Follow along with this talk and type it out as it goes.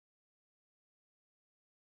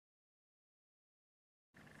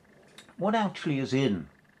What actually is in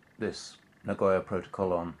this Nagoya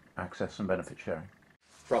Protocol on access and benefit sharing?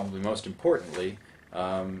 Probably most importantly,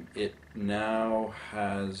 it now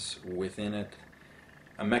has within it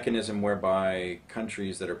a mechanism whereby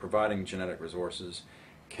countries that are providing genetic resources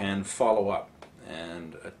can follow up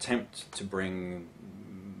and attempt to bring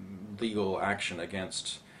legal action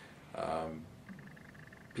against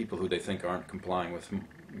people who they think aren't complying with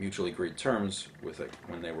mutually agreed terms with it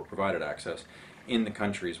when they were provided access in the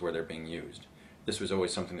countries where they're being used. This was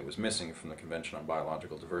always something that was missing from the Convention on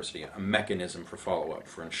Biological Diversity, a mechanism for follow-up,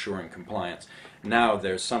 for ensuring compliance. Now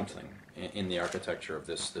there's something in the architecture of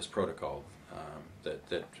this protocol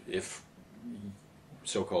that if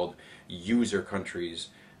so-called user countries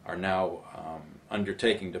are now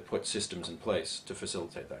undertaking to put systems in place to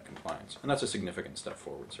facilitate that compliance. And that's a significant step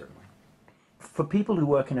forward, certainly. For people who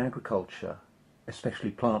work in agriculture, especially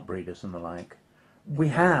plant breeders and the like, we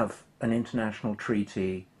have an international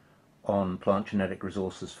treaty on plant genetic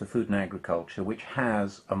resources for food and agriculture, which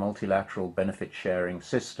has a multilateral benefit sharing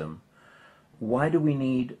system. Why do we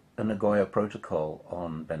need a Nagoya Protocol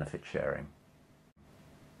on benefit sharing?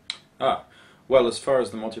 Well, as far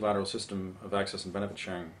as the multilateral system of access and benefit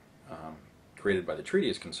sharing created by the treaty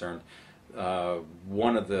is concerned,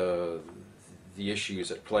 one of the issues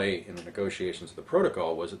at play in the negotiations of the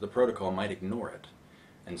protocol was that the protocol might ignore it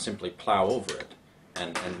and simply plow over it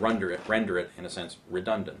and render it, in a sense,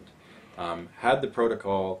 redundant. Had the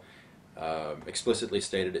protocol explicitly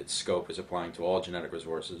stated its scope as applying to all genetic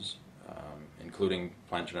resources, including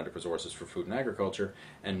plant genetic resources for food and agriculture,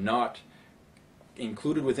 and not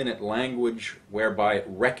included within it language whereby it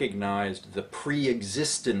recognized the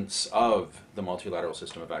pre-existence of the multilateral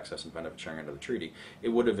system of access and benefit sharing under the treaty, it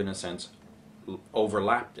would have, in a sense,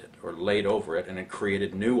 overlapped it or laid over it, and it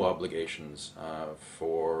created new obligations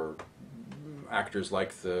for actors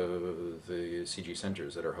like the CG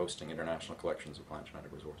centers that are hosting international collections of plant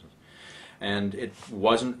genetic resources. And it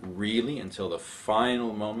wasn't really until the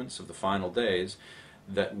final moments of the final days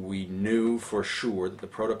that we knew for sure that the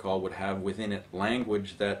protocol would have within it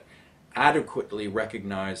language that adequately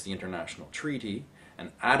recognized the international treaty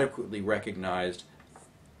and adequately recognized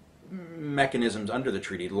mechanisms under the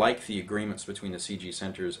treaty, like the agreements between the CG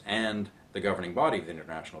centers and the governing body of the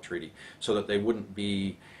international treaty, so that they wouldn't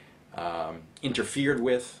be interfered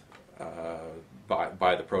with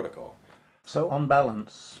by the protocol. So on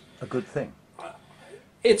balance, a good thing.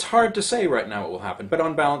 It's hard to say right now what will happen, but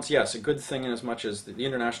on balance, yes, a good thing in as much as the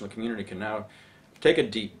international community can now take a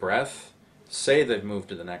deep breath, say they've moved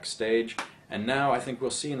to the next stage, and now I think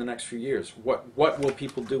we'll see in the next few years what will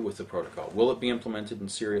people do with the protocol. Will it be implemented in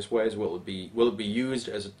serious ways? Will it be used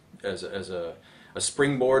as a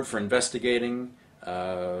springboard for investigating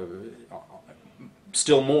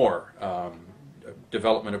still more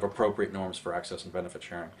development of appropriate norms for access and benefit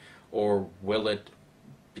sharing? Or will it,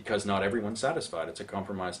 because not everyone's satisfied, it's a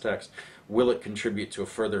compromise text, will it contribute to a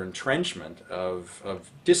further entrenchment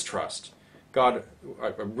of distrust? God,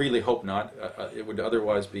 I really hope not. It would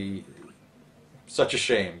otherwise be such a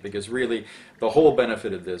shame, because really the whole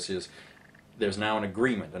benefit of this is there's now an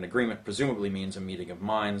agreement. An agreement presumably means a meeting of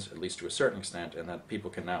minds, at least to a certain extent, and that people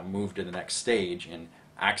can now move to the next stage in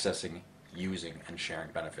accessing, using, and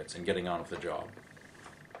sharing benefits and getting on with the job.